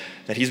is,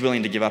 that he's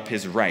willing to give up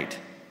his right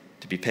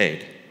to be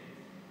paid.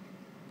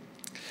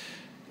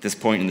 At this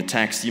point in the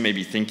text, you may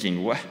be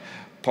thinking,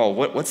 Paul,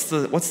 what's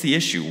the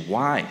issue?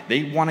 Why?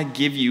 They want to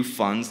give you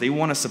funds, they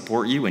want to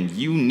support you, and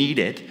you need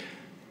it.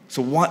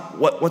 So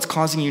what's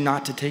causing you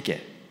not to take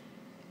it?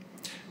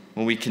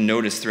 Well, we can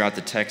notice throughout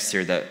the text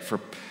here that for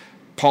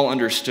Paul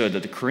understood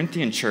that the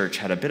Corinthian church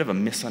had a bit of a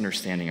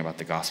misunderstanding about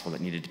the gospel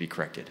that needed to be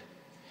corrected.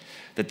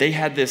 That they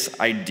had this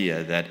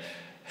idea that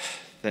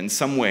in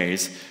some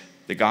ways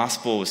the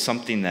gospel was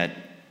something that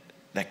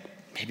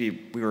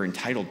maybe we were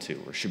entitled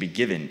to or should be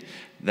given,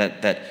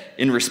 that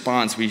in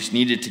response we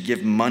needed to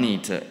give money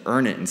to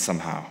earn it and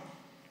somehow.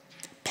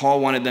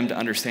 Paul wanted them to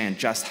understand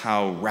just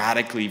how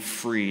radically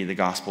free the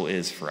gospel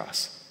is for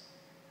us.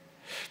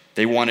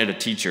 They wanted a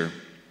teacher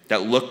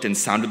that looked and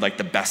sounded like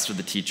the best of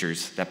the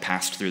teachers that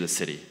passed through the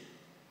city.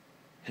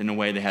 In a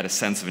way, they had a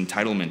sense of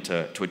entitlement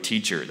to a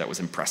teacher that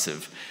was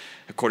impressive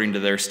according to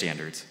their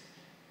standards.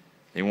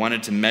 They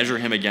wanted to measure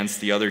him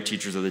against the other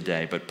teachers of the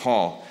day. But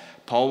Paul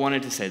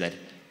wanted to say that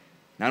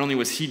not only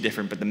was he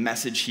different, but the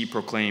message he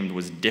proclaimed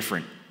was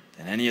different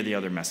than any of the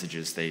other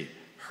messages they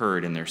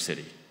heard in their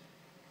city.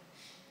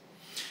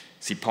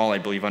 See, Paul, I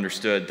believe,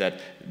 understood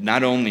that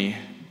not only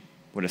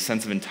would a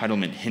sense of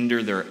entitlement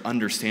hinder their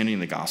understanding of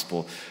the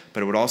gospel,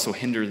 but it would also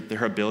hinder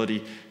their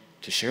ability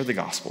to share the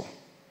gospel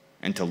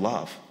and to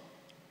love.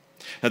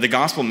 Now, the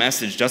gospel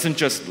message doesn't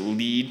just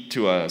lead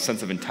to a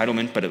sense of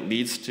entitlement, but it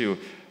leads to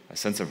a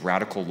sense of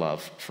radical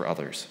love for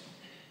others.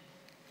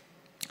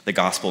 The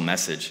gospel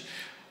message,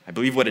 I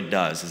believe what it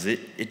does is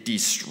it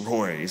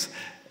destroys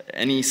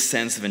any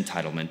sense of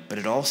entitlement, but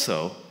it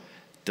also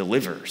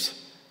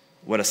delivers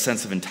what a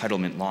sense of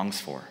entitlement longs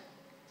for.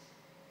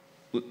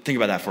 Think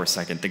about that for a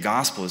second. The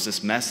gospel is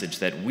this message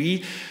that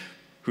we,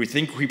 who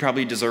think we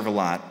probably deserve a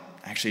lot,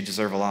 actually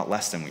deserve a lot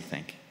less than we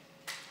think.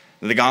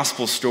 The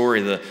gospel story,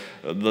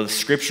 the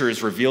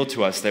scriptures reveal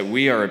to us that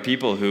we are a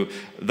people who,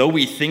 though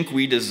we think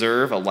we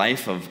deserve a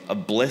life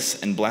of bliss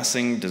and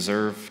blessing,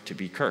 deserve to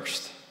be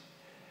cursed.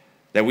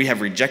 That we have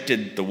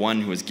rejected the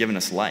one who has given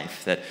us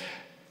life. That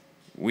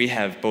we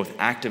have both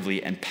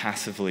actively and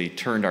passively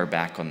turned our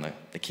back on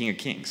the King of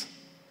Kings.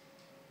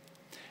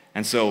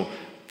 And so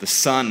the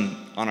sun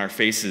on our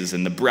faces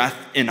and the breath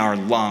in our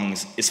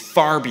lungs is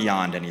far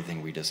beyond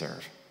anything we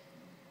deserve.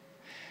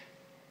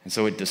 And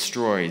so it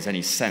destroys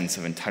any sense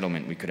of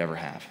entitlement we could ever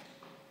have.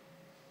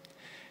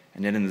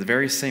 And yet in the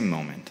very same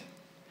moment,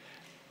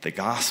 the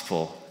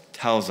gospel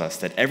tells us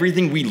that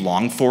everything we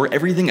long for,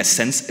 everything a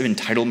sense of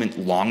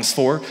entitlement longs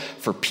for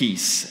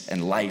peace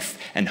and life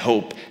and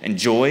hope and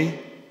joy,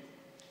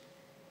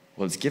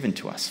 well, it's given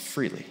to us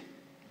freely.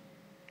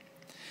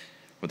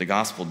 What the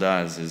gospel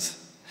does is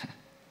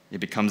it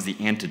becomes the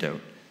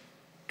antidote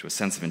to a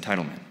sense of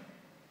entitlement.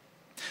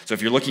 So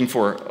if you're looking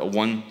for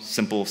one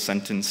simple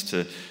sentence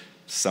to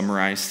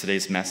summarize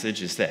today's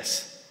message, is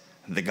this: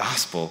 the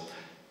gospel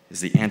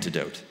is the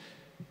antidote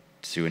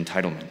to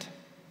entitlement.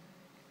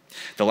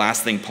 The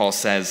last thing Paul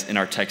says in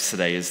our text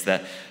today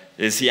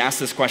is he asks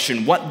this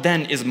question, what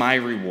then is my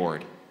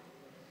reward?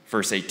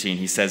 Verse 18,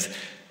 he says,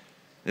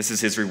 this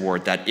is his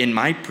reward, that in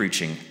my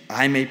preaching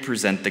I may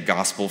present the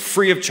gospel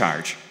free of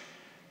charge,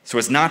 so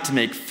as not to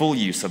make full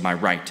use of my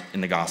right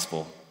in the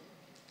gospel.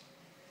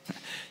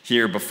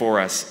 Here before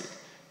us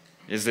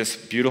is this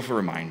beautiful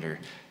reminder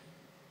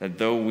that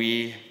though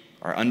we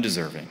are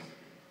undeserving,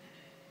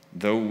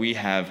 though we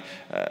have,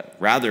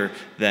 rather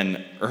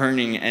than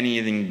earning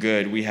anything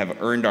good, we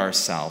have earned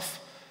ourselves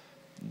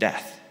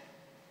death.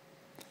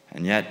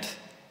 And yet,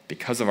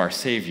 because of our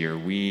Savior,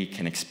 we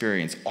can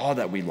experience all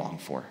that we long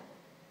for,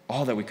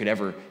 all that we could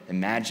ever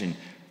imagine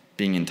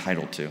being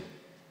entitled to.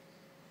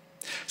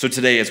 So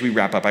today, as we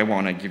wrap up, I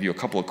want to give you a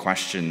couple of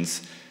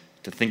questions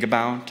to think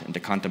about and to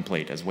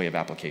contemplate as way of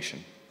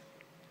application.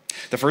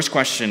 The first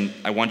question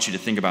I want you to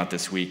think about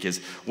this week is,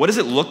 what does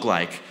it look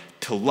like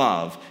to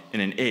love in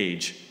an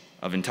age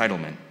of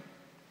entitlement?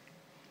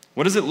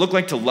 What does it look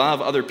like to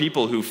love other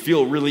people who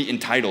feel really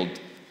entitled?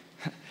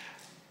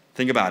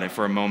 Think about it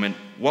for a moment.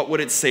 What would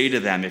it say to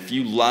them if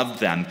you loved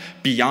them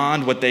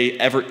beyond what they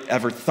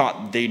ever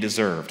thought they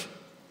deserved?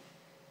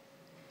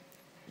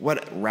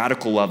 What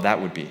radical love that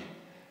would be.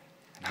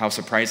 And how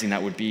surprising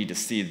that would be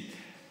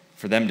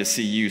for them to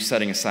see you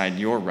setting aside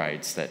your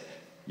rights, that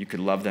you could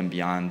love them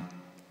beyond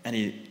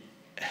anything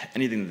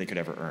that they could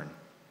ever earn.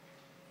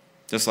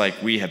 Just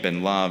like we have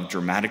been loved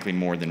dramatically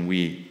more than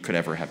we could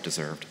ever have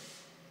deserved.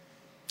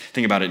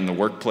 Think about it in the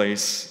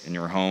workplace, in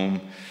your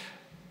home.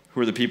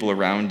 Who are the people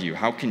around you?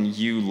 How can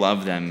you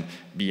love them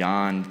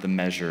beyond the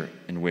measure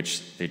in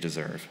which they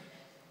deserve?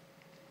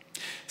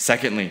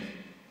 Secondly,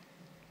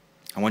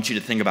 I want you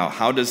to think about,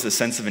 how does the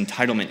sense of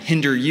entitlement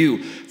hinder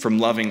you from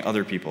loving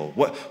other people?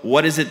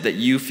 What is it that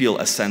you feel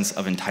a sense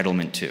of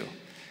entitlement to?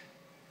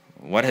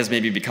 What has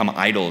maybe become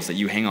idols that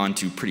you hang on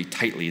to pretty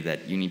tightly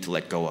that you need to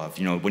let go of?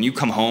 You know, when you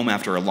come home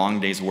after a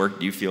long day's work,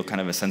 do you feel kind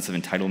of a sense of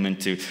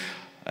entitlement to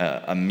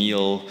a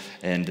meal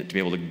and to be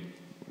able to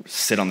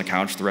sit on the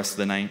couch the rest of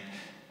the night?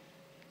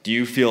 Do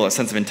you feel a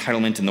sense of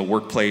entitlement in the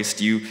workplace?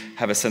 Do you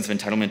have a sense of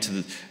entitlement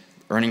to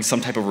earning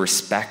some type of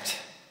respect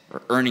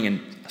or earning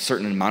a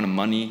certain amount of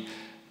money?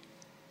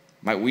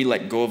 Might we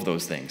let go of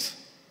those things?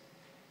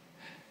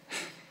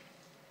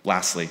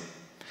 Lastly,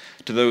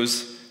 to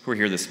those who are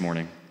here this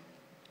morning,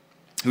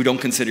 who don't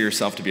consider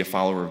yourself to be a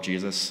follower of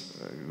Jesus,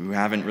 who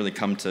haven't really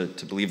come to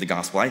believe the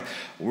gospel,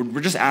 we're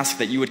just asked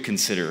that you would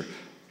consider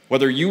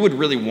whether you would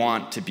really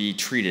want to be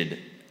treated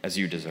as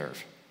you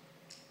deserve.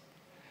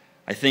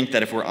 I think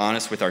that if we're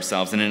honest with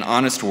ourselves, in an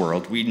honest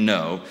world, we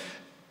know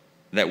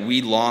that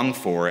we long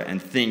for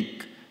and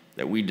think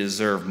that we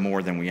deserve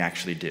more than we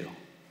actually do.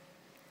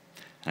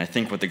 And I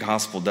think what the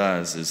gospel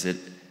does is it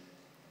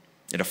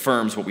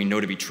affirms what we know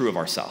to be true of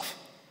ourselves.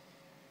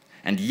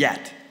 And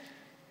yet,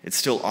 it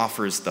still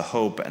offers the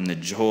hope and the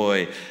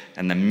joy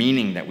and the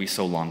meaning that we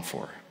so long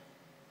for.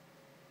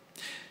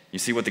 You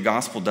see, what the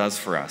gospel does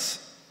for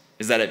us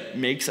is that it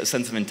makes a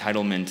sense of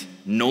entitlement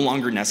no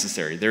longer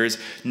necessary. There is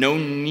no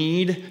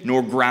need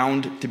nor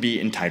ground to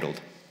be entitled.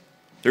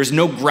 There's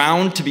no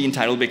ground to be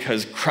entitled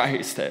because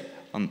Christ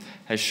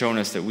has shown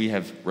us that we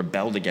have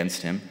rebelled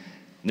against him.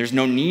 And there's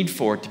no need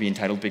for it to be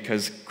entitled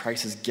because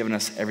Christ has given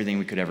us everything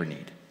we could ever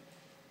need.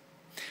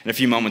 In a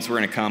few moments, we're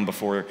going to come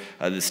before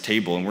this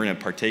table and we're going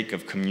to partake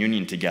of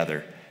communion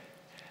together.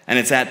 And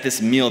it's at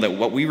this meal that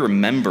what we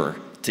remember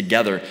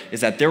together is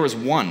that there was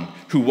one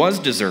who was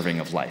deserving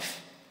of life.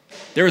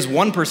 There was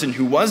one person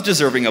who was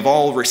deserving of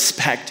all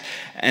respect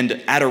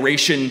and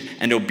adoration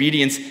and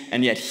obedience,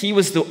 and yet he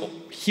was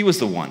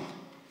the one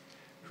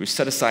who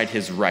set aside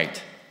his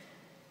right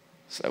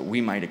so that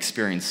we might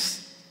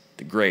experience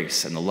the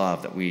grace and the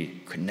love that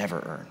we could never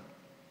earn.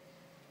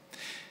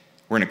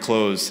 We're going to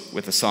close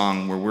with a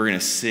song where we're going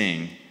to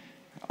sing,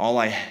 All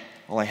I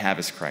Have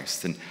is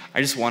Christ. And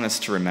I just want us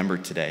to remember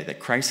today that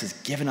Christ has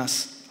given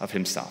us of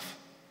himself.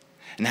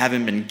 And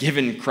having been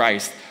given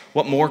Christ,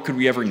 what more could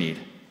we ever need?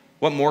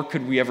 What more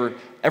could we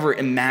ever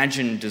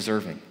imagine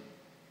deserving?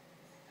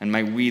 And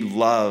might we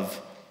love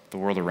the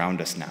world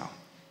around us now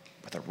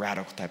with a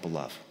radical type of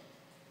love.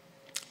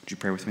 Would you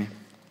pray with me?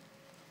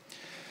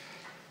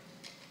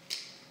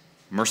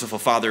 Merciful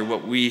Father,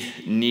 what we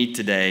need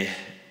today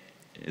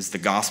is the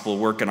gospel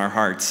work in our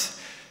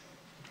hearts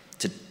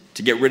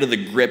to get rid of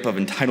the grip of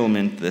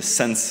entitlement, the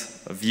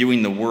sense of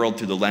viewing the world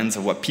through the lens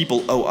of what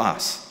people owe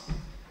us.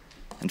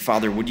 And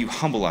Father, would you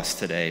humble us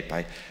today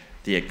by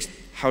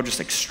how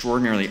just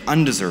extraordinarily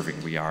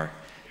undeserving we are,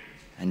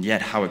 and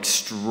yet how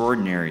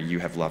extraordinary you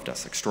have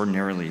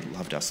extraordinarily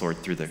loved us, Lord,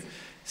 through the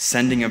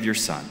sending of your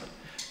Son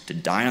to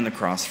die on the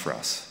cross for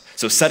us.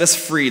 So set us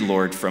free,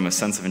 Lord, from a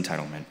sense of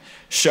entitlement.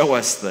 Show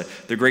us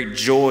the great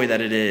joy that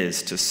it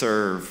is to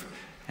serve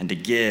and to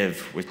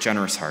give with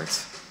generous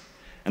hearts.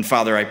 And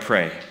Father, I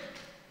pray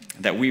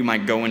that we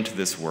might go into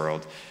this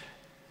world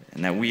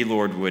and that we,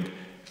 Lord, would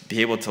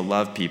be able to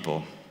love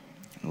people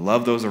and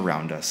love those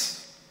around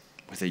us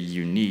with a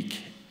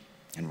unique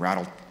and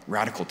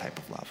radical type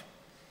of love.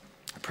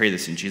 I pray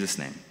this in Jesus'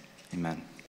 name. Amen.